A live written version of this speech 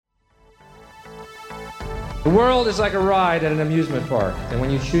The world is like a ride at an amusement park, and when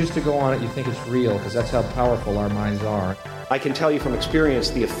you choose to go on it, you think it's real, because that's how powerful our minds are. I can tell you from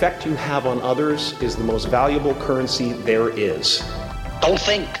experience, the effect you have on others is the most valuable currency there is. Don't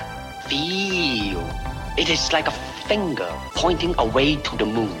think, feel. It is like a finger pointing away to the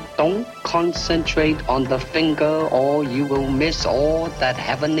moon. Don't concentrate on the finger or you will miss all that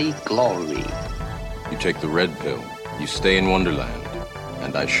heavenly glory. You take the red pill, you stay in Wonderland,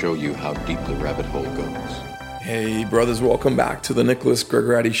 and I show you how deep the rabbit hole goes. Hey brothers, welcome back to the Nicholas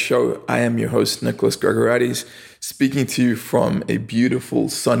Gregoriades Show. I am your host, Nicholas Gregoriades, speaking to you from a beautiful,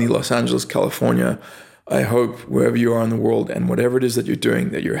 sunny Los Angeles, California. I hope wherever you are in the world and whatever it is that you're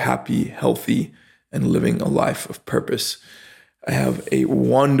doing, that you're happy, healthy, and living a life of purpose. I have a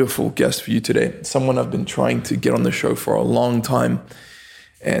wonderful guest for you today, someone I've been trying to get on the show for a long time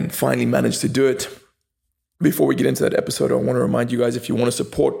and finally managed to do it. Before we get into that episode, I want to remind you guys, if you want to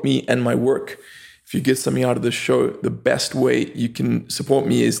support me and my work, if you get something out of this show, the best way you can support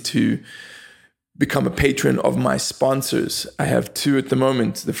me is to become a patron of my sponsors. I have two at the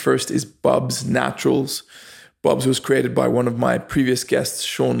moment. The first is Bubs Naturals. Bubs was created by one of my previous guests,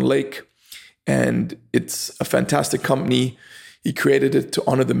 Sean Lake, and it's a fantastic company. He created it to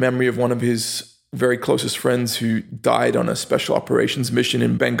honor the memory of one of his very closest friends who died on a special operations mission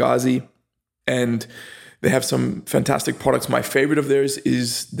in Benghazi. And they have some fantastic products. My favorite of theirs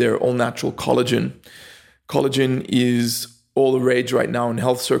is their all-natural collagen. Collagen is all the rage right now in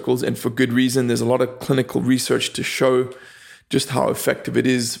health circles, and for good reason. There's a lot of clinical research to show just how effective it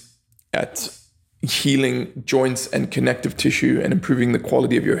is at healing joints and connective tissue and improving the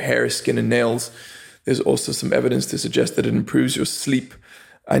quality of your hair, skin, and nails. There's also some evidence to suggest that it improves your sleep.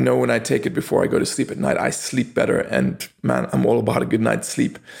 I know when I take it before I go to sleep at night, I sleep better, and man, I'm all about a good night's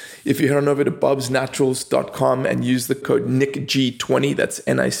sleep. If you head on over to bubsnaturals.com and use the code NICG20, that's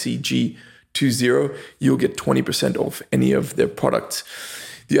NICG20, you'll get 20% off any of their products.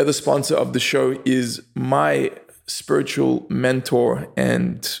 The other sponsor of the show is my spiritual mentor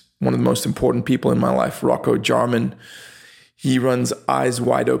and one of the most important people in my life, Rocco Jarman. He runs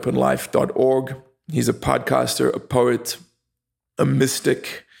eyeswideopenlife.org. He's a podcaster, a poet, a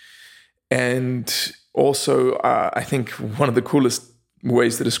mystic, and also I think one of the coolest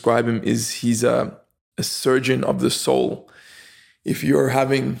ways to describe him is he's a surgeon of the soul. If you're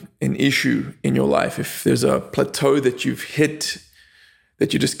having an issue in your life, if there's a plateau that you've hit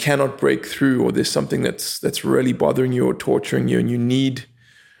that you just cannot break through, or there's something that's really bothering you or torturing you and you need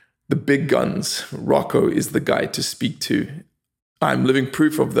the big guns, Rocco is the guy to speak to. I'm living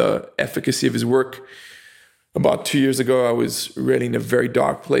proof of the efficacy of his work. About 2 years ago, I was really in a very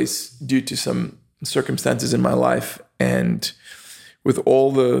dark place due to some circumstances in my life. And with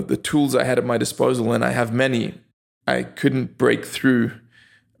all the tools I had at my disposal, and I have many, I couldn't break through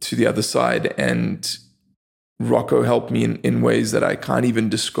to the other side. And Rocco helped me in ways that I can't even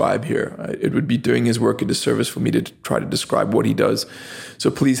describe here. It would be doing his work a disservice for me to try to describe what he does.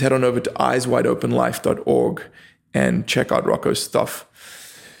 So please head on over to eyeswideopenlife.org and check out Rocco's stuff.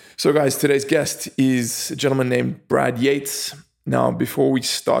 So guys, today's guest is a gentleman named Brad Yates. Now, before we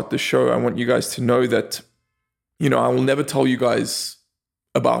start the show, I want you guys to know that, I will never tell you guys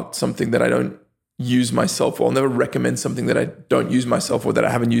about something that I don't use myself, or I'll never recommend something that I don't use myself or that I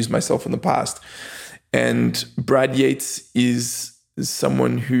haven't used myself in the past. And Brad Yates is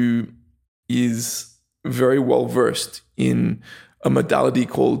someone who is very well versed in a modality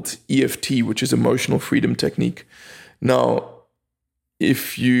called EFT, which is emotional freedom technique. Now,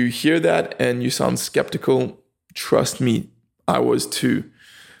 if you hear that and you sound skeptical, trust me, I was too.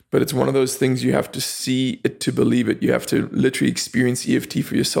 But it's one of those things you have to see it to believe it. You have to literally experience EFT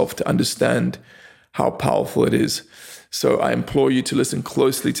for yourself to understand how powerful it is. So I implore you to listen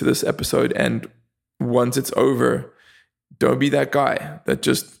closely to this episode. And once it's over, don't be that guy that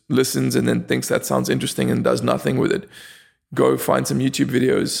just listens and then thinks that sounds interesting and does nothing with it. Go find some YouTube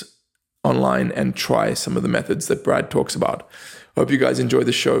videos online and try some of the methods that Brad talks about. Hope you guys enjoy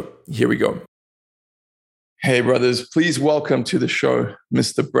the show. Here we go. Hey, brothers, please welcome to the show,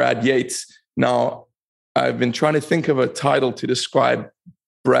 Mr. Brad Yates. Now, I've been trying to think of a title to describe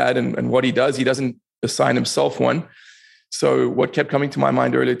Brad and what he does. He doesn't assign himself one. So what kept coming to my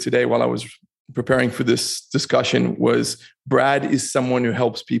mind earlier today while I was preparing for this discussion was Brad is someone who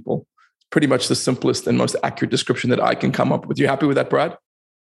helps people. Pretty much the simplest and most accurate description that I can come up with. You happy with that, Brad?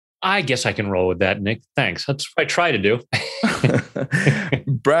 I guess I can roll with that, Nick. Thanks. That's what I try to do.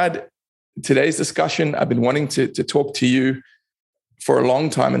 Brad, today's discussion, I've been wanting to talk to you for a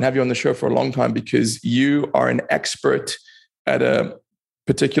long time and have you on the show for a long time because you are an expert at a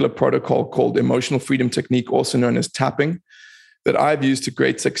particular protocol called emotional freedom technique, also known as tapping, that I've used to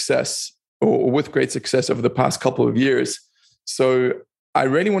great success. or with great success over the past couple of years. So I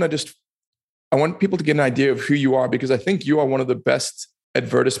really want to I want people to get an idea of who you are, because I think you are one of the best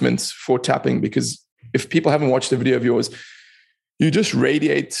advertisements for tapping. Because if people haven't watched a video of yours, you just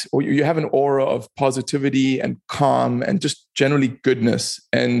radiate, or you have an aura of positivity and calm and just generally goodness.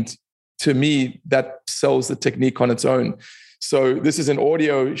 And to me, that sells the technique on its own. So this is an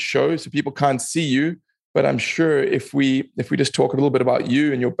audio show, so people can't see you. But I'm sure if we just talk a little bit about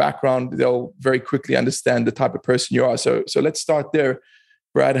you and your background, they'll very quickly understand the type of person you are. So let's start there.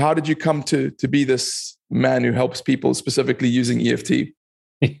 Brad, how did you come to be this man who helps people specifically using EFT?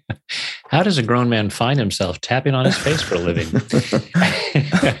 How does a grown man find himself tapping on his face for a living?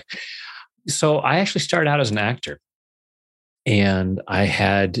 So I actually started out as an actor. And I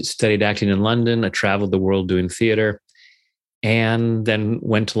had studied acting in London. I traveled the world doing theater, and then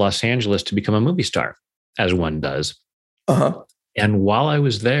went to Los Angeles to become a movie star, as one does. Uh-huh. And while I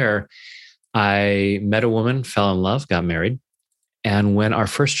was there, I met a woman, fell in love, got married. And when our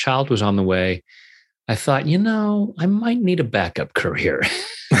first child was on the way, I thought, I might need a backup career.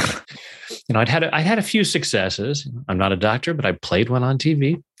 I'd had a few successes. I'm not a doctor, but I played one on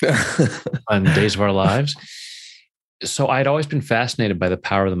TV on Days of Our Lives. So I'd always been fascinated by the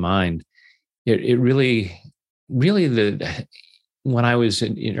power of the mind. It really, when I was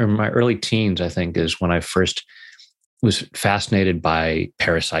in my early teens, I think, is when I first was fascinated by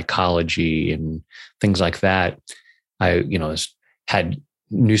parapsychology and things like that. I, had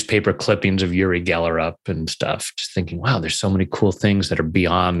newspaper clippings of Uri Geller up and stuff, just thinking, wow, there's so many cool things that are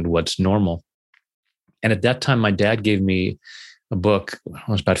beyond what's normal. And at that time, my dad gave me a book. When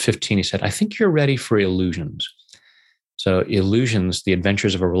I was about 15. He said, I think you're ready for Illusions. So Illusions, The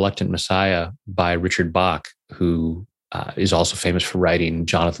Adventures of a Reluctant Messiah by Richard Bach, who is also famous for writing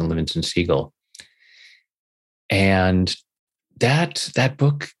Jonathan Livingston Seagull. And that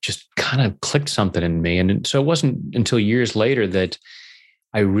book just kind of clicked something in me. And so it wasn't until years later that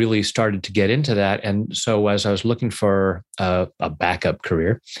I really started to get into that. And so as I was looking for a backup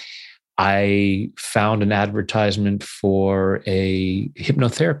career, I found an advertisement for a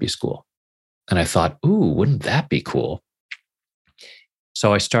hypnotherapy school. And I thought, ooh, wouldn't that be cool?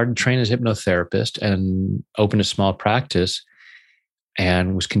 So I started training as a hypnotherapist and opened a small practice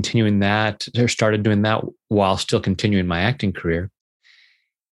and was continuing that, or started doing that while still continuing my acting career.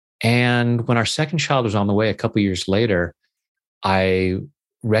 And when our second child was on the way a couple of years later, I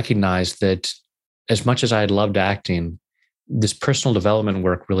recognized that as much as I had loved acting, this personal development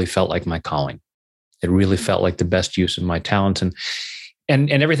work really felt like my calling. It really felt like the best use of my talents. And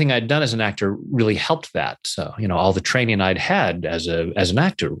everything I'd done as an actor really helped that. So, all the training I'd had as an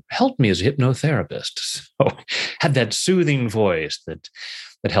actor helped me as a hypnotherapist. So had that soothing voice that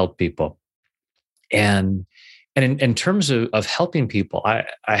helped people. And in terms of helping people, I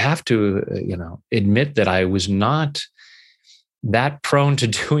have to, admit that I was not that prone to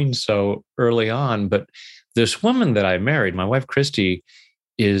doing so early on. But this woman that I married, my wife, Christy,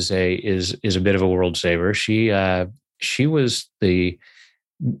 is a bit of a world saver. She was the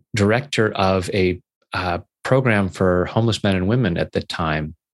director of a program for homeless men and women at the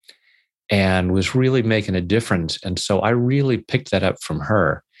time, and was really making a difference. And so I really picked that up from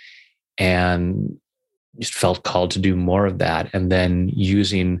her, and just felt called to do more of that. And then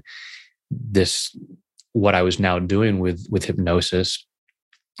using this, what I was now doing with hypnosis,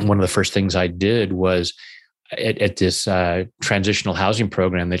 one of the first things I did was at this transitional housing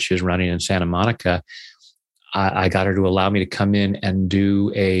program that she was running in Santa Monica, I got her to allow me to come in and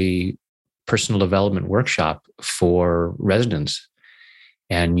do a personal development workshop for residents,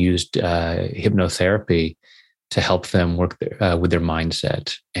 and used hypnotherapy to help them work with their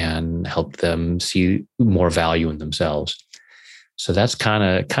mindset and help them see more value in themselves. So that's kind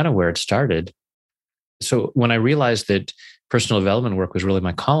of where it started. So when I realized that personal development work was really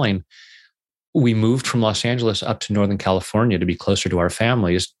my calling, we moved from Los Angeles up to Northern California to be closer to our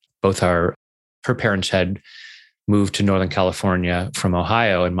families. Both her parents had moved to Northern California from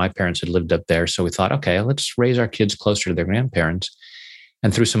Ohio, and my parents had lived up there. So we thought, okay, let's raise our kids closer to their grandparents.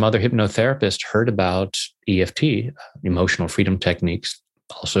 And through some other hypnotherapists, heard about EFT, emotional freedom techniques,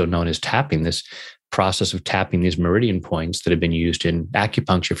 also known as tapping, this process of tapping these meridian points that have been used in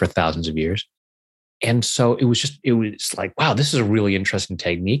acupuncture for thousands of years. And so it was like, wow, this is a really interesting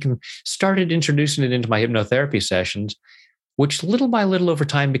technique, and started introducing it into my hypnotherapy sessions, which little by little over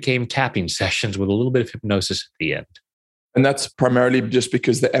time became tapping sessions with a little bit of hypnosis at the end. And that's primarily just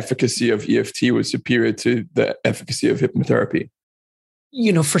because the efficacy of EFT was superior to the efficacy of hypnotherapy.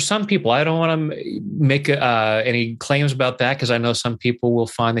 For some people, I don't want to make any claims about that, because I know some people will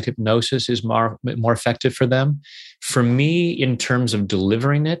find that hypnosis is more effective for them. For me, in terms of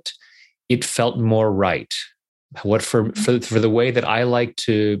delivering it, it felt more right. What for the way that I like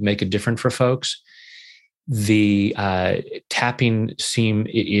to make a difference for folks, the tapping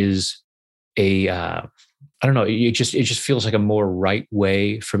is a I don't know. It just feels like a more right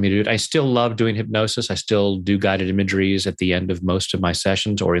way for me to do it. I still love doing hypnosis. I still do guided imageries at the end of most of my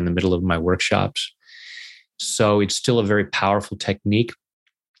sessions or in the middle of my workshops. So it's still a very powerful technique.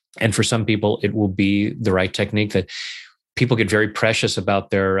 And for some people, it will be the right technique. That people get very precious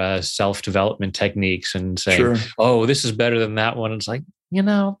about their self-development techniques and saying, oh, this is better than that one. It's like,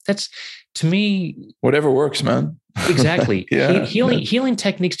 that's, to me, whatever works, man. Exactly. Yeah. Healing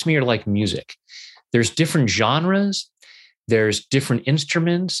techniques to me are like music. There's different genres, there's different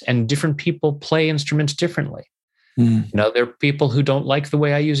instruments, and different people play instruments differently. There are people who don't like the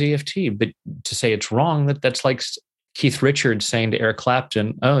way I use EFT, but to say it's wrong, that's like Keith Richards saying to Eric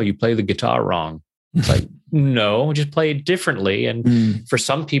Clapton, oh, you play the guitar wrong. It's like, no, just play it differently. And for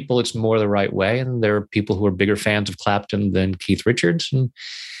some people, it's more the right way. And there are people who are bigger fans of Clapton than Keith Richards,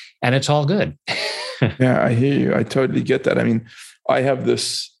 and it's all good. Yeah, I hear you. I totally get that. I mean, I have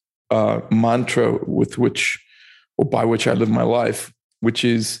this mantra by which I live my life, which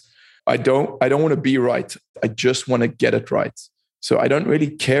is I don't want to be right. I just want to get it right. So I don't really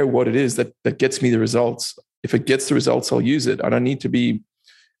care what it is that gets me the results. If it gets the results, I'll use it. It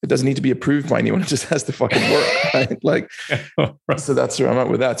doesn't need to be approved by anyone. It just has to fucking work. Right? So that's where I'm at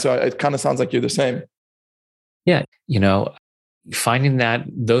with that. So it kind of sounds like you're the same. Yeah. Finding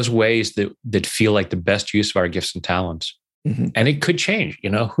those ways that feel like the best use of our gifts and talents. Mm-hmm. And it could change,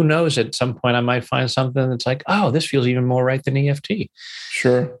 who knows, at some point I might find something that's like, oh, this feels even more right than EFT.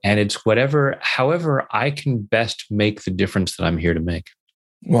 Sure. And it's however I can best make the difference that I'm here to make.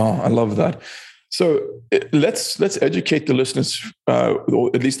 Wow. I love that. So let's educate the listeners,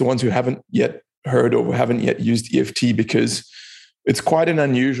 or at least the ones who haven't yet heard or haven't yet used EFT, because it's quite an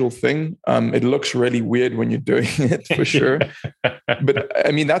unusual thing. It looks really weird when you're doing it, for sure. But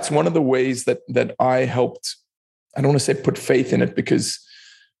I mean, that's one of the ways that I helped. I don't want to say put faith in it, because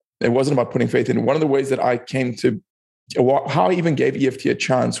it wasn't about putting faith in it. One of the ways that I came to, how I even gave EFT a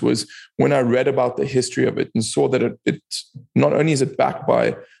chance, was when I read about the history of it and saw that it not only is it backed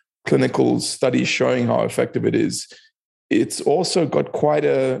by clinical studies showing how effective it is, it's also got quite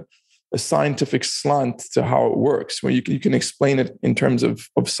a scientific slant to how it works, where you can explain it in terms of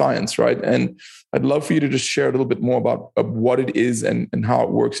science, right? And I'd love for you to just share a little bit more about what it is and how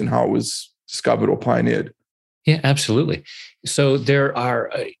it works and how it was discovered or pioneered. Yeah, absolutely. So there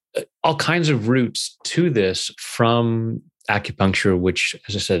are all kinds of routes to this, from acupuncture, which,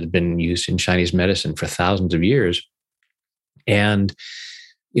 as I said, had been used in Chinese medicine for thousands of years. And,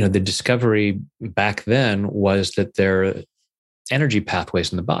 the discovery back then was that there are energy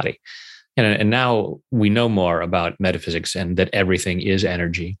pathways in the body. And now we know more about metaphysics, and that everything is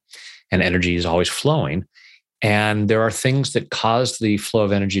energy, and energy is always flowing. And there are things that cause the flow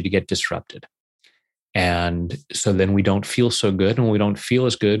of energy to get disrupted. And so then we don't feel so good. And when we don't feel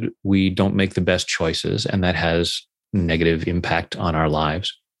as good, we don't make the best choices. And that has negative impact on our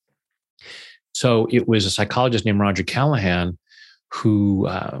lives. So it was a psychologist named Roger Callahan who,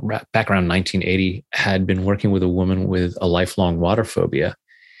 back around 1980, had been working with a woman with a lifelong water phobia.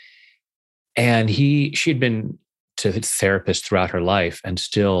 And she had been to therapists throughout her life and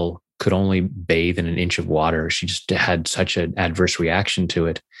still could only bathe in an inch of water. She just had such an adverse reaction to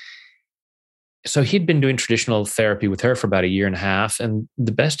it. So he'd been doing traditional therapy with her for about 1.5 years. And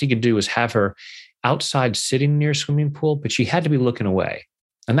the best he could do was have her outside sitting near a swimming pool, but she had to be looking away.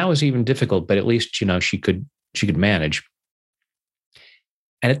 And that was even difficult, but at least, she could manage.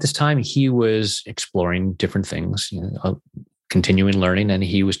 And at this time, he was exploring different things, continuing learning, and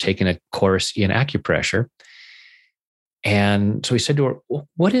he was taking a course in acupressure. And so he said to her, well,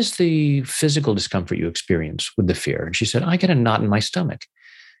 what is the physical discomfort you experience with the fear? And she said, I get a knot in my stomach.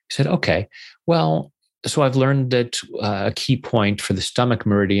 He said, okay, well, so I've learned that a key point for the stomach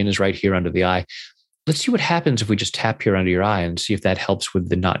meridian is right here under the eye. Let's see what happens if we just tap here under your eye and see if that helps with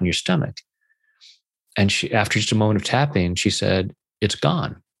the knot in your stomach. And she, after just a moment of tapping, she said, it's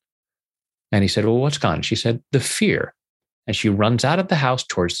gone. And he said, well, what's gone? She said, the fear. And she runs out of the house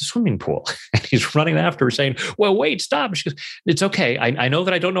towards the swimming pool. And he's running after her saying, well, wait, stop. She goes, it's okay. I know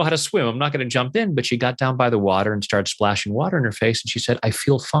that I don't know how to swim. I'm not going to jump in. But she got down by the water and started splashing water in her face. And she said, I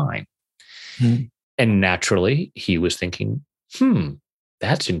feel fine. Mm-hmm. And naturally, he was thinking,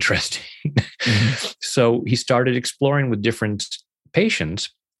 that's interesting. Mm-hmm. So he started exploring with different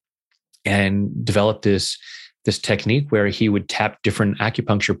patients and developed this technique where he would tap different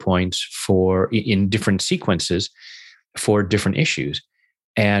acupuncture points in different sequences for different issues.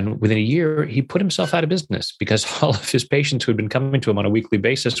 And within a year, he put himself out of business because all of his patients who had been coming to him on a weekly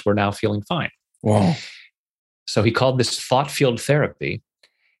basis were now feeling fine. Wow. So he called this thought field therapy,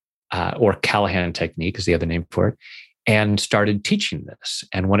 or Callahan technique is the other name for it, and started teaching this.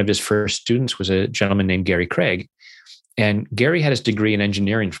 And one of his first students was a gentleman named Gary Craig. And Gary had his degree in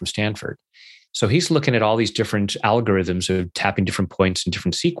engineering from Stanford. So he's looking at all these different algorithms of tapping different points in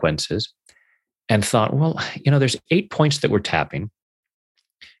different sequences and thought, well, there's 8 points that we're tapping.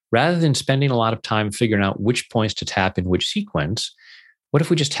 Rather than spending a lot of time figuring out which points to tap in which sequence, what if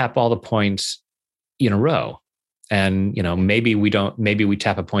we just tap all the points in a row? And, maybe we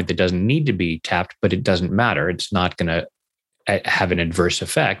tap a point that doesn't need to be tapped, but it doesn't matter. It's not going to have an adverse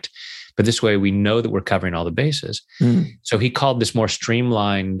effect. But this way we know that we're covering all the bases. So he called this more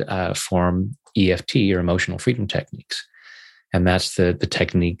streamlined form EFT, or emotional freedom techniques. And that's the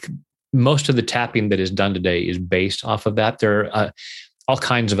technique. Most of the tapping that is done today is based off of that. There are all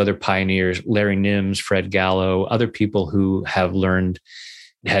kinds of other pioneers, Larry Nims, Fred Gallo, other people who had learned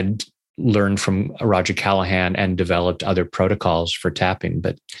from Roger Callahan and developed other protocols for tapping.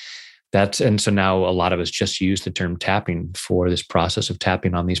 And so now a lot of us just use the term tapping for this process of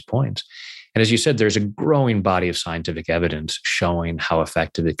tapping on these points. And as you said, there's a growing body of scientific evidence showing how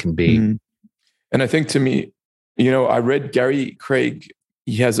effective it can be. And I think, to me, I read Gary Craig.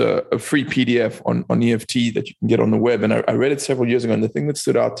 He has a free PDF on EFT that you can get on the web. And I read it several years ago. And the thing that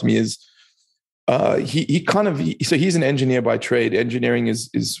stood out to me is so he's an engineer by trade. Engineering is,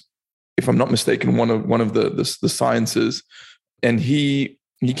 if I'm not mistaken, one of the sciences. And he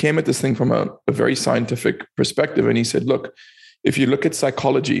came at this thing from a very scientific perspective. And he said, look, if you look at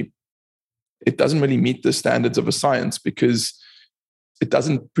psychology, it doesn't really meet the standards of a science because it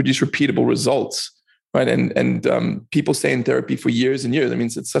doesn't produce repeatable results, right? And people stay in therapy for years and years. I mean,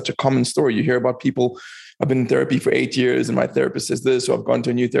 it's such a common story. You hear about people, I've been in therapy for 8 years and my therapist says this, or I've gone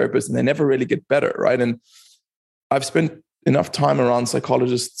to a new therapist, and they never really get better, right? And I've spent enough time around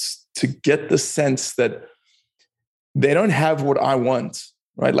psychologists to get the sense that they don't have what I want,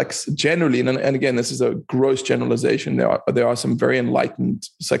 right? Like generally, and again, this is a gross generalization. There are some very enlightened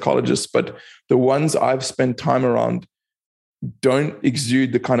psychologists, but the ones I've spent time around don't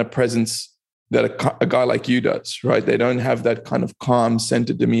exude the kind of presence that a guy like you does, right? They don't have that kind of calm,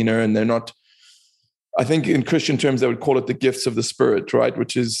 centered demeanor, and they're not, I think in Christian terms, they would call it the gifts of the Spirit, right?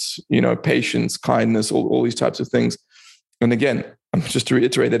 Which is, patience, kindness, all these types of things. And again, just to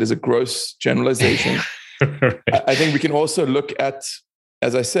reiterate, that is a gross generalization. Right. I think we can also look at,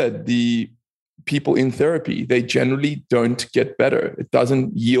 as I said, the people in therapy, they generally don't get better. It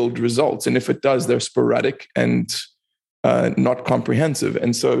doesn't yield results. And if it does, they're sporadic and not comprehensive.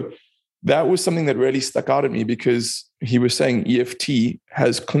 And so that was something that really stuck out at me, because he was saying EFT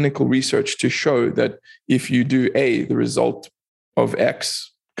has clinical research to show that if you do A, the result of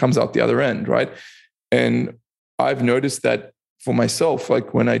X comes out the other end, right? And I've noticed that for myself,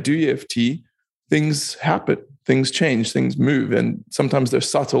 like when I do EFT, things happen, things change, things move. And sometimes they're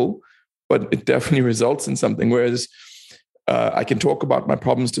subtle, but it definitely results in something. Whereas I can talk about my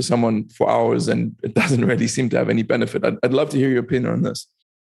problems to someone for hours and it doesn't really seem to have any benefit. I'd love to hear your opinion on this.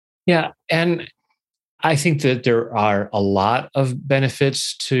 Yeah. And I think that there are a lot of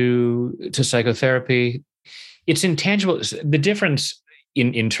benefits to psychotherapy. It's intangible. The difference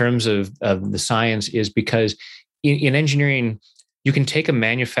in terms of the science is because in engineering, you can take a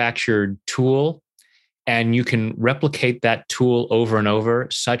manufactured tool and you can replicate that tool over and over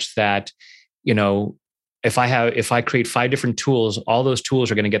such that, if I create 5 different tools, all those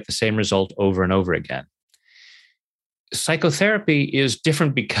tools are going to get the same result over and over again. Psychotherapy is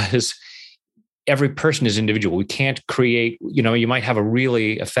different because every person is individual. We can't create, you might have a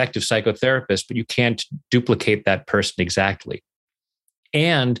really effective psychotherapist, but you can't duplicate that person exactly.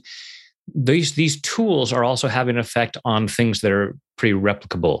 And these tools are also having an effect on things that are pretty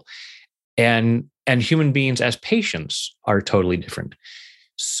replicable. And human beings as patients are totally different.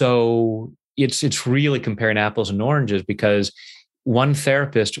 So it's really comparing apples and oranges, because one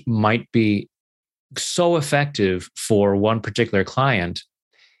therapist might be so effective for one particular client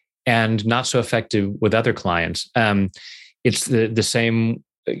and not so effective with other clients. It's the same,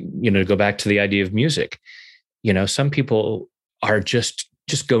 to go back to the idea of music. Some people are just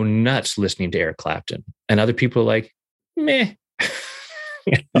go nuts listening to Eric Clapton, and other people are like, meh.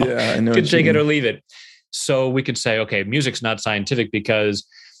 Yeah, I know. Could take it or leave it. So we could say, okay, music's not scientific because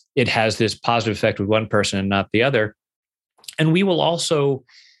it has this positive effect with one person and not the other. And we will also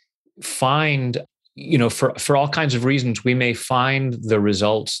find, for all kinds of reasons, we may find the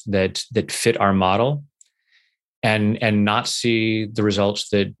results that fit our model and not see the results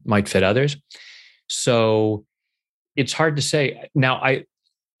that might fit others. So it's hard to say. Now,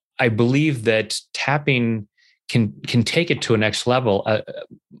 I believe that tapping can take it to a next level. I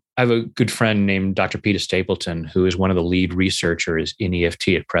have a good friend named Dr. Peta Stapleton, who is one of the lead researchers in EFT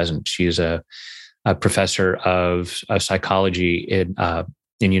at present. She is a professor of psychology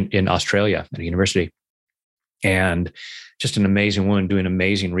in Australia at a university, and just an amazing woman doing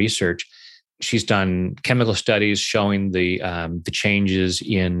amazing research. She's done chemical studies showing the changes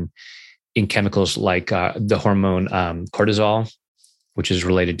in chemicals like the hormone cortisol, which is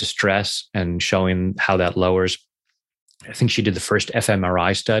related to stress, and showing how that lowers. I think she did the first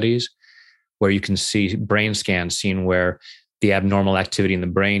fMRI studies where you can see brain scans, seeing where the abnormal activity in the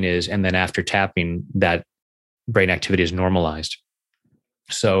brain is, and then after tapping, that brain activity is normalized.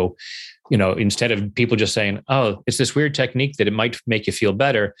 So, instead of people just saying, oh, it's this weird technique that it might make you feel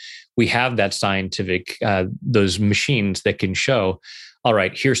better, we have that scientific, those machines that can show, all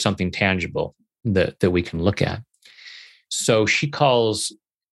right, here's something tangible that we can look at. So she calls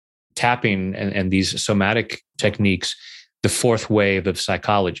tapping and these somatic techniques the fourth wave of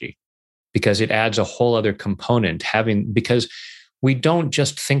psychology, because it adds a whole other component, because we don't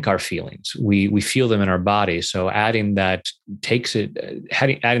just think our feelings, we feel them in our body. So adding that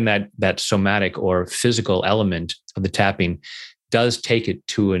that somatic or physical element of the tapping does take it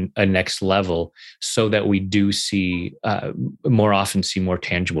to a next level, so that we do see more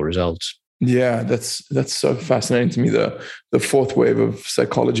tangible results. Yeah, that's so fascinating to me, the fourth wave of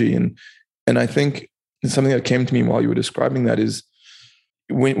psychology. And I think something that came to me while you were describing that is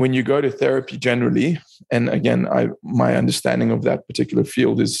when you go to therapy generally, and again, my understanding of that particular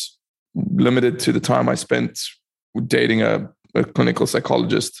field is limited to the time I spent dating a clinical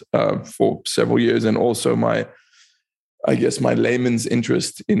psychologist for several years, and also my layman's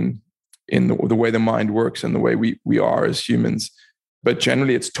interest in the way the mind works and the way we are as humans. But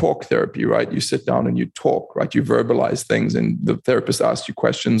generally, it's talk therapy, right? You sit down and you talk, right? You verbalize things, and the therapist asks you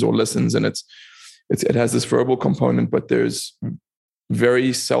questions or listens, and it has this verbal component, but there's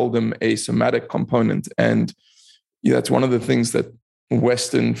very seldom a somatic component. And that's one of the things that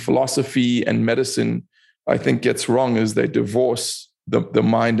Western philosophy and medicine, I think, gets wrong, is they divorce the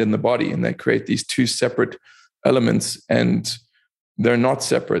mind and the body, and they create these two separate elements, and they're not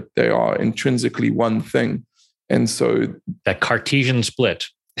separate. They are intrinsically one thing. And so that Cartesian split.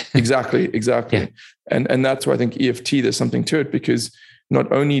 Exactly. Yeah. And that's why I think EFT, there's something to it, because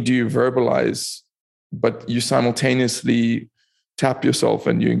not only do you verbalize, but you simultaneously tap yourself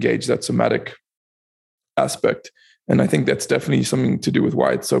and you engage that somatic aspect. And I think that's definitely something to do with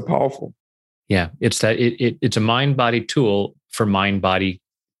why it's so powerful. Yeah, it's a mind-body tool for mind-body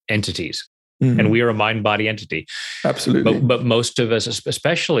entities. Mm-hmm. And we are a mind-body entity. Absolutely. But most of us,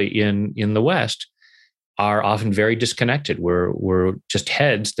 especially in the West, are often very disconnected. We're just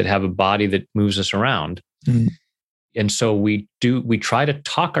heads that have a body that moves us around. Mm. And so we try to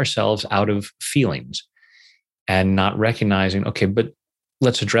talk ourselves out of feelings and not recognizing, okay, but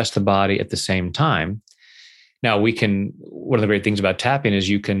let's address the body at the same time. Now one of the great things about tapping is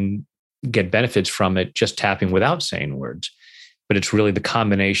you can get benefits from it just tapping without saying words, but it's really the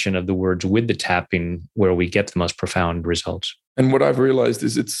combination of the words with the tapping where we get the most profound results. And what I've realized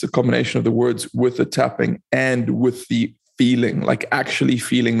is it's a combination of the words with the tapping and with the feeling, like actually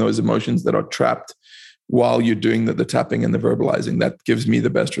feeling those emotions that are trapped while you're doing the tapping and the verbalizing. That gives me the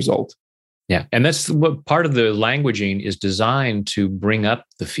best result. Yeah. And that's what part of the languaging is designed to bring up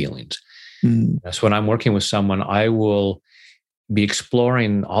the feelings. Mm. That's when I'm working with someone, I will be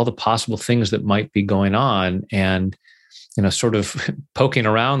exploring all the possible things that might be going on and, sort of poking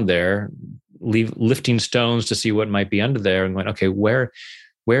around there, lifting stones to see what might be under there and going, okay, where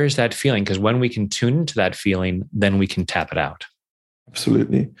is that feeling? Because when we can tune into that feeling, then we can tap it out.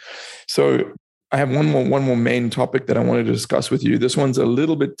 Absolutely. So I have one more main topic that I wanted to discuss with you. This one's a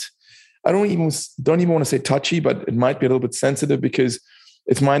little bit, I don't even want to say touchy, but it might be a little bit sensitive, because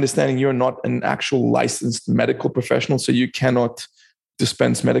it's my understanding you're not an actual licensed medical professional, so you cannot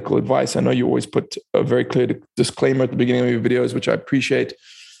dispense medical advice. I know you always put a very clear disclaimer at the beginning of your videos, which I appreciate.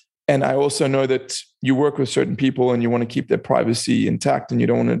 And I also know that you work with certain people and you want to keep their privacy intact and you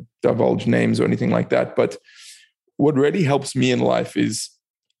don't want to divulge names or anything like that. But what really helps me in life is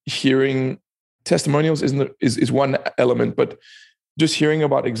hearing testimonials is one element, but just hearing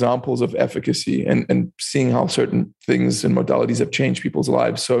about examples of efficacy and seeing how certain things and modalities have changed people's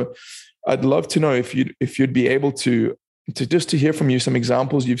lives. So I'd love to know if you'd be able to hear from you some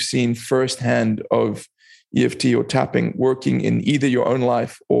examples you've seen firsthand of EFT or tapping working in either your own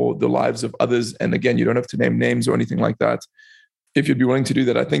life or the lives of others. And again, you don't have to name names or anything like that. If you'd be willing to do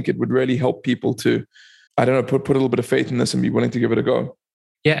that, I think it would really help people to, I don't know, put a little bit of faith in this and be willing to give it a go.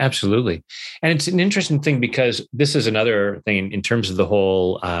 Yeah, absolutely. And it's an interesting thing because this is another thing in terms of the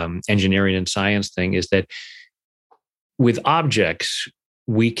whole engineering and science thing, is that with objects,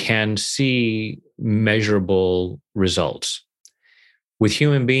 we can see measurable results. With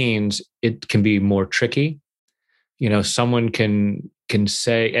human beings, it can be more tricky. Someone can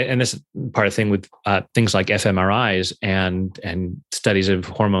say, and this is part of the thing with things like fMRIs and studies of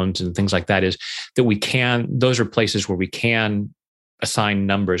hormones and things like that, is that those are places where we can assign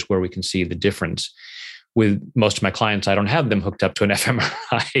numbers where we can see the difference. With most of my clients, I don't have them hooked up to an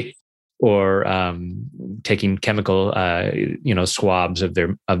fMRI or taking chemical, swabs of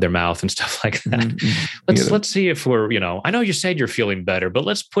their mouth and stuff like that. Mm-hmm. Let's see if we're, I know you said you're feeling better, but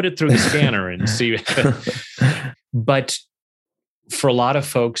let's put it through the scanner and see. But for a lot of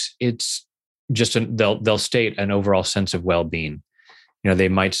folks, it's just they'll state an overall sense of well-being. They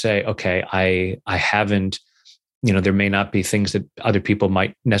might say, okay, I haven't, there may not be things that other people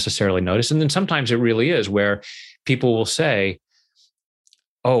might necessarily notice. And then sometimes it really is where people will say,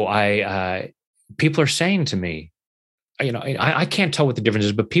 oh, people are saying to me, I can't tell what the difference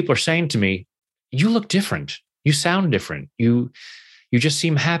is, but people are saying to me, you look different. You sound different. You just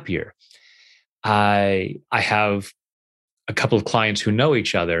seem happier. I have a couple of clients who know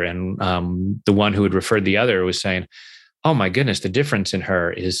each other, and the one who had referred the other was saying, oh my goodness, the difference in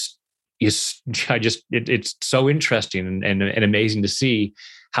her is it's so interesting and amazing to see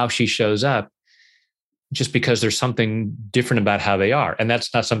how she shows up, just because there's something different about how they are. And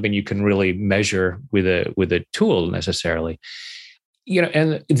that's not something you can really measure with a tool necessarily.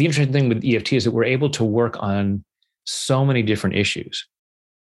 And the interesting thing with EFT is that we're able to work on so many different issues.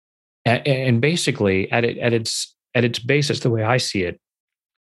 And basically at its basis, the way I see it,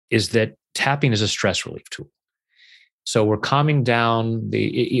 is that tapping is a stress relief tool. So we're calming down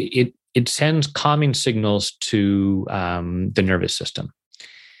it sends calming signals to the nervous system.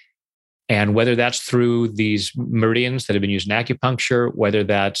 And whether that's through these meridians that have been used in acupuncture, whether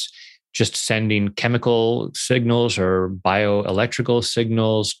that's just sending chemical signals or bioelectrical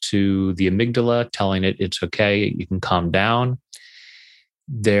signals to the amygdala, telling it it's okay, you can calm down.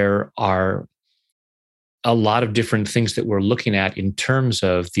 There are a lot of different things that we're looking at in terms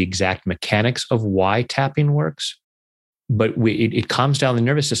of the exact mechanics of why tapping works. But it calms down the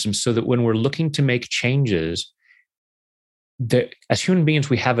nervous system so that when we're looking to make changes, as human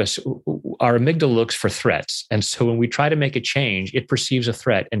beings, our amygdala looks for threats. And so when we try to make a change, it perceives a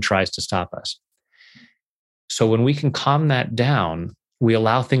threat and tries to stop us. So when we can calm that down, we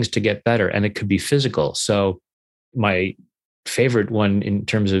allow things to get better, and it could be physical. So my favorite one in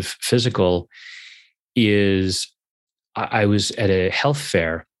terms of physical is I was at a health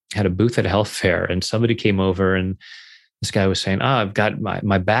fair, had a booth at a health fair, and somebody came over and this guy was saying, I've got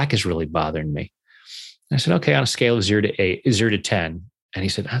my back is really bothering me. I said, okay, on a scale of 0 to 10. And he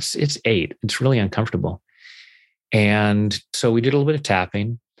said, it's 8. It's really uncomfortable. And so we did a little bit of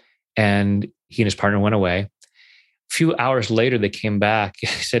tapping, and he and his partner went away. A few hours later, they came back. He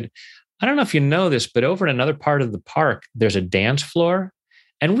said, I don't know if you know this, but over in another part of the park, there's a dance floor.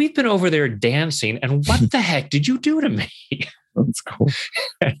 And we've been over there dancing. And what the heck did you do to me? That's cool.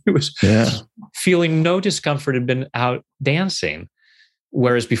 And he was feeling no discomfort, had been out dancing.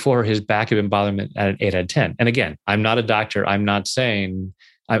 Whereas before, his back had been bothering him at an 8 out of 10. And again, I'm not a doctor. I'm not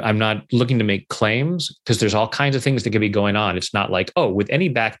looking to make claims, because there's all kinds of things that can be going on. It's not like, with any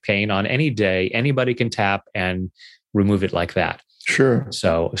back pain on any day, anybody can tap and remove it like that. Sure.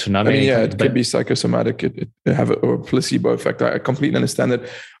 So not many. It could be psychosomatic. It have a placebo effect. I completely understand that.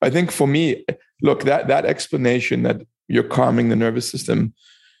 I think for me, look, that explanation that you're calming the nervous system,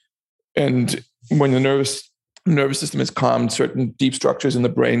 and when the nervous system is calmed, certain deep structures in the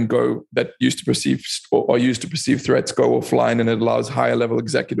brain that used to perceive or used to perceive threats go offline, and it allows higher level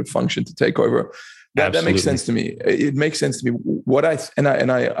executive function to take over. That makes sense to me. It makes sense to me.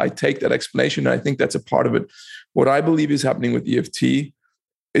 I take that explanation, and I think that's a part of it. What I believe is happening with EFT,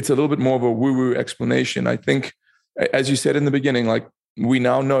 it's a little bit more of a woo-woo explanation. I think, as you said in the beginning, like, we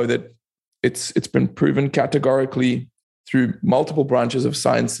now know that it's been proven categorically through multiple branches of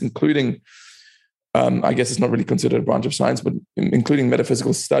science, including, I guess it's not really considered a branch of science, but including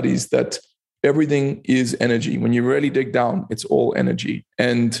metaphysical studies, that everything is energy. When you really dig down, it's all energy.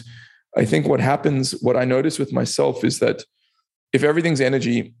 And I think what I notice with myself is that if everything's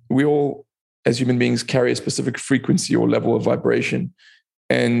energy, we all, as human beings, carry a specific frequency or level of vibration.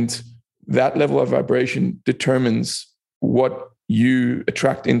 And that level of vibration determines what you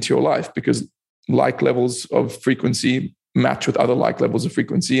attract into your life, because like levels of frequency match with other like levels of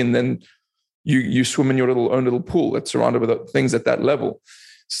frequency. And then you swim in your own little pool that's surrounded with things at that level.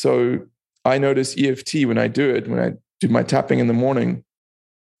 So I notice EFT when I do my tapping in the morning,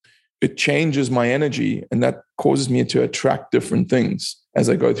 it changes my energy, and that causes me to attract different things as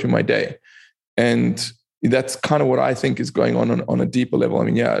I go through my day. And that's kind of what I think is going on a deeper level. I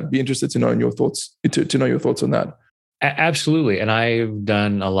mean, yeah, I'd be interested to know your thoughts, to know your thoughts on that. Absolutely. And I've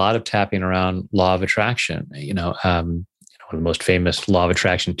done a lot of tapping around law of attraction. One of the most famous law of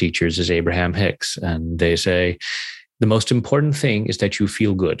attraction teachers is Abraham Hicks. And they say, the most important thing is that you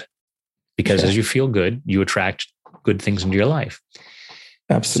feel good, because as you feel good, you attract good things into your life.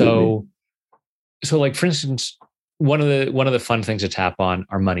 Absolutely. So like, for instance, one of the fun things to tap on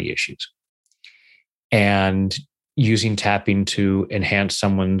are money issues, and using tapping to enhance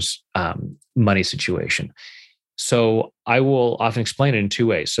someone's money situation. So I will often explain it in two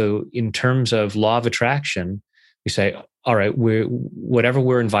ways. So in terms of law of attraction, we say, all right, whatever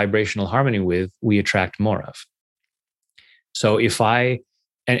we're in vibrational harmony with, we attract more of. So if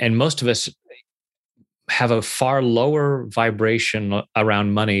and most of us have a far lower vibration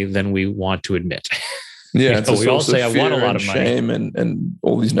around money than we want to admit. Yeah, it's we all say, I want a lot of money. Shame and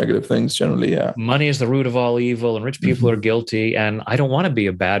all these negative things generally, yeah. Money is the root of all evil, and rich people are guilty, and I don't want to be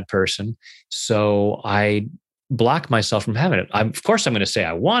a bad person. So I block myself from having it. Of course, I'm going to say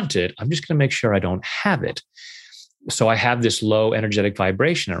I want it. I'm just going to make sure I don't have it. So I have this low energetic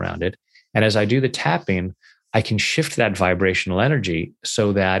vibration around it. And as I do the tapping, I can shift that vibrational energy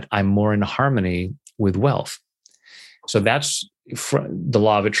so that I'm more in harmony with wealth. So that's the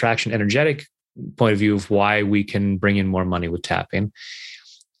law of attraction energetic point of view of why we can bring in more money with tapping.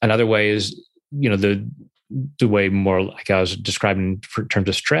 Another way is, the way more like I was describing in terms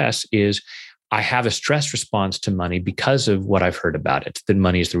of stress is I have a stress response to money because of what I've heard about it, that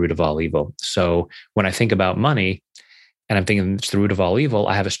money is the root of all evil. So when I think about money and I'm thinking it's the root of all evil,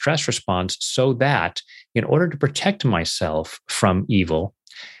 I have a stress response so that in order to protect myself from evil,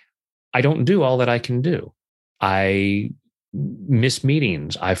 I don't do all that I can do. I miss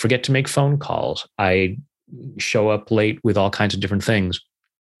meetings. I forget to make phone calls. I show up late with all kinds of different things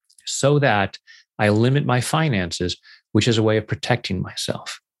so that I limit my finances, which is a way of protecting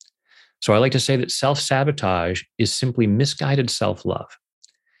myself. So I like to say that self-sabotage is simply misguided self-love.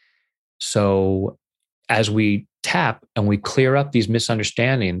 So as we tap and we clear up these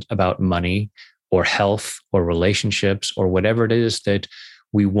misunderstandings about money or health or relationships or whatever it is that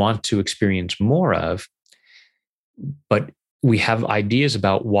we want to experience more of, but we have ideas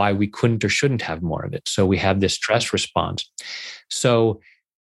about why we couldn't or shouldn't have more of it. So we have this stress response. So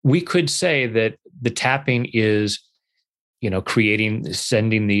we could say that the tapping is,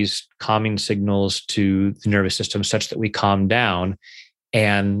 sending these calming signals to the nervous system such that we calm down,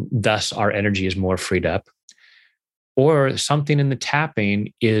 and thus our energy is more freed up. Or something in the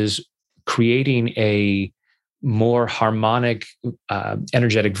tapping is creating a more harmonic,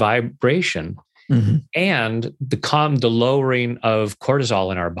 energetic vibration. Mm-hmm. And the lowering of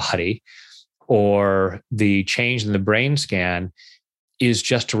cortisol in our body or the change in the brain scan is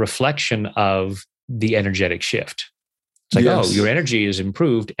just a reflection of the energetic shift. It's like, yes. Oh, your energy is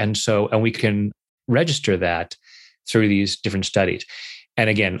improved. And we can register that through these different studies. And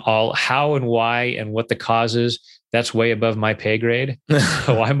again, all how and why and what the cause is, that's way above my pay grade.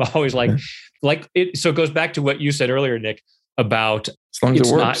 So I'm always like it. So it goes back to what you said earlier, Nick, about as long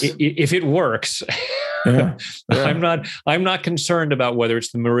as it works. If it works, yeah. I'm not concerned about whether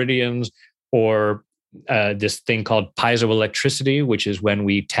it's the meridians or this thing called piezoelectricity, which is when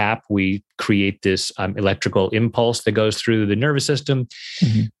we tap, we create this electrical impulse that goes through the nervous system,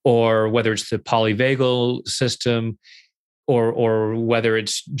 mm-hmm. or whether it's the polyvagal system, or whether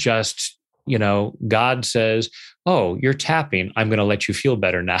it's just, God says, oh, you're tapping, I'm going to let you feel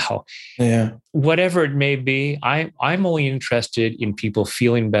better now. Yeah. Whatever it may be, I'm only interested in people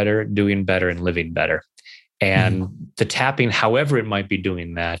feeling better, doing better, and living better. And the tapping, however it might be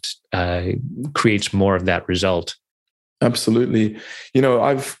doing that, creates more of that result. Absolutely.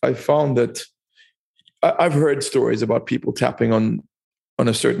 I've found that I've heard stories about people tapping on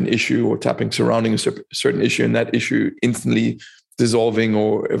a certain issue or tapping surrounding a certain issue, and that issue instantly dissolving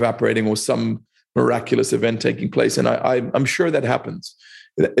or evaporating or some miraculous event taking place. And I'm sure that happens.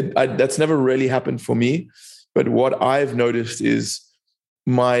 That's never really happened for me. But what I've noticed is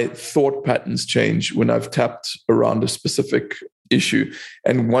my thought patterns change when I've tapped around a specific issue.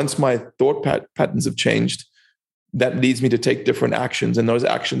 And once my thought patterns have changed, that leads me to take different actions, and those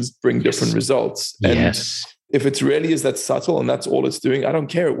actions bring different results. And if it really is that subtle and that's all it's doing, I don't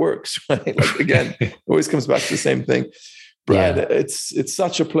care. It works. Right? Like, again, it always comes back to the same thing. Brad, it's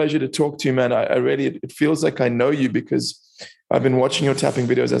such a pleasure to talk to you, man. I really, it feels like I know you because I've been watching your tapping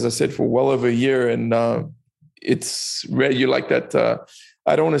videos, as I said, for well over a year. And it's really, you like that,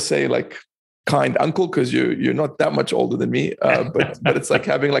 I don't want to say like kind uncle because you're not that much older than me. But it's like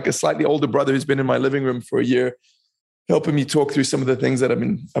having like a slightly older brother who's been in my living room for a year, helping me talk through some of the things that I've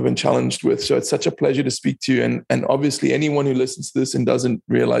been challenged with. So it's such a pleasure to speak to you. And obviously anyone who listens to this and doesn't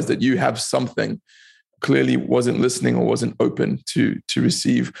realize that you have something, clearly wasn't listening or wasn't open to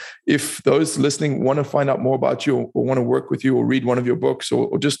receive. If those listening want to find out more about you or want to work with you or read one of your books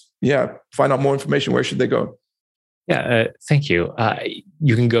or just, find out more information, where should they go? Yeah, thank you.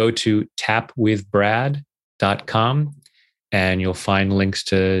 You can go to tapwithbrad.com and you'll find links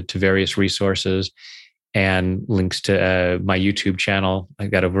to various resources and links to my YouTube channel. I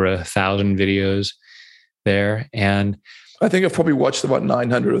got over 1,000 videos there. And I think I've probably watched about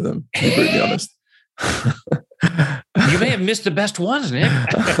 900 of them, to be brutally honest. You may have missed the best ones, Nick.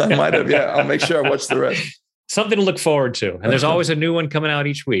 I might have, yeah. I'll make sure I watch the rest. Something to look forward to. And there's always a new one coming out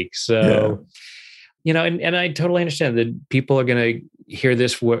each week. So, and I totally understand that people are going to hear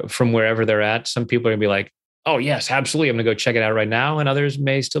this from wherever they're at. Some people are going to be like, oh, yes, absolutely. I'm going to go check it out right now. And others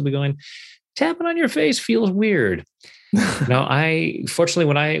may still be going, tapping on your face feels weird. Now, fortunately,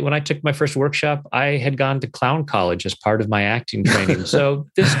 when I took my first workshop, I had gone to clown college as part of my acting training. So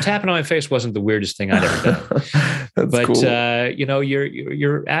this tapping on my face wasn't the weirdest thing I'd ever done. But cool.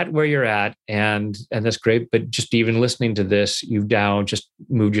 You're at where you're at, and that's great. But just even listening to this, you've now just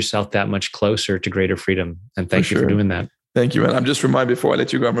moved yourself that much closer to greater freedom. And thank you for doing that. Thank you, man. I'm just reminded before I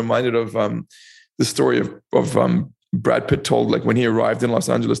let you go. I'm reminded of the story of Brad Pitt told, like when he arrived in Los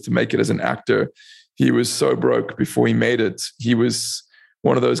Angeles to make it as an actor. He was so broke before he made it. He was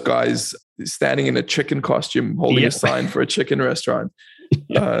one of those guys standing in a chicken costume, holding a sign for a chicken restaurant.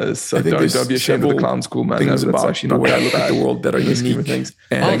 So don't be ashamed of the clown school, man. That's actually not the way I look at the world that are unique things.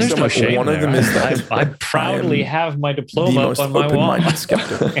 And there's no shame. One of them is that I proudly have my diploma up on my wall.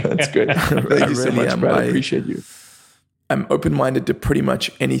 Skeptic. That's good. Thank you so much, Brad. I appreciate you. I'm open-minded to pretty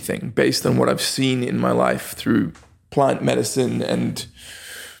much anything based on what I've seen in my life through plant medicine and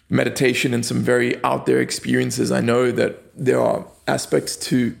meditation and some very out there experiences. I know that there are aspects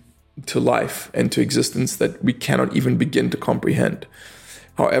to life and to existence that we cannot even begin to comprehend.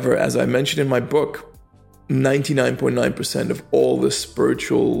 However, as I mentioned in my book, 99.9% of all the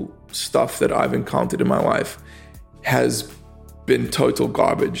spiritual stuff that I've encountered in my life has been total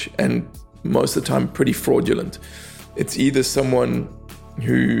garbage and most of the time pretty fraudulent. It's either someone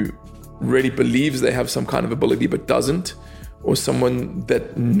who really believes they have some kind of ability but doesn't, or someone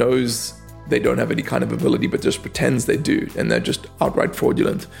that knows they don't have any kind of ability but just pretends they do, and they're just outright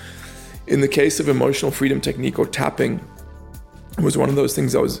fraudulent. In the case of emotional freedom technique or tapping, it was one of those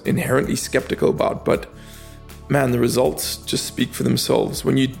things I was inherently skeptical about, but man, the results just speak for themselves.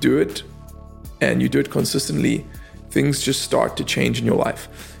 When you do it, and you do it consistently, things just start to change in your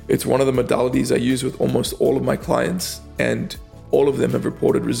life. It's one of the modalities I use with almost all of my clients, and all of them have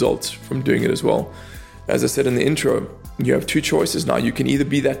reported results from doing it as well. As I said in the intro, you have two choices now. You can either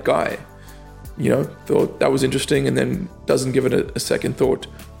be that guy, thought that was interesting and then doesn't give it a second thought,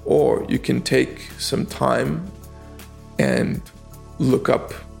 or you can take some time and look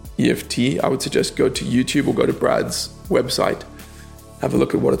up EFT. I would suggest go to YouTube or go to Brad's website, have a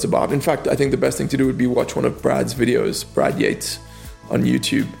look at what it's about. In fact, I think the best thing to do would be watch one of Brad's videos, Brad Yates, on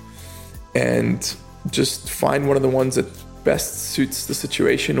YouTube, and just find one of the ones that best suits the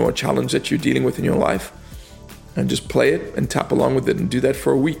situation or challenge that you're dealing with in your life, and just play it and tap along with it and do that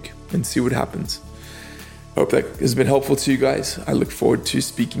for a week and see what happens. I hope that has been helpful to you guys. I look forward to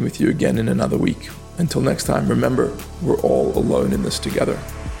speaking with you again in another week. Until next time, remember, we're all alone in this together.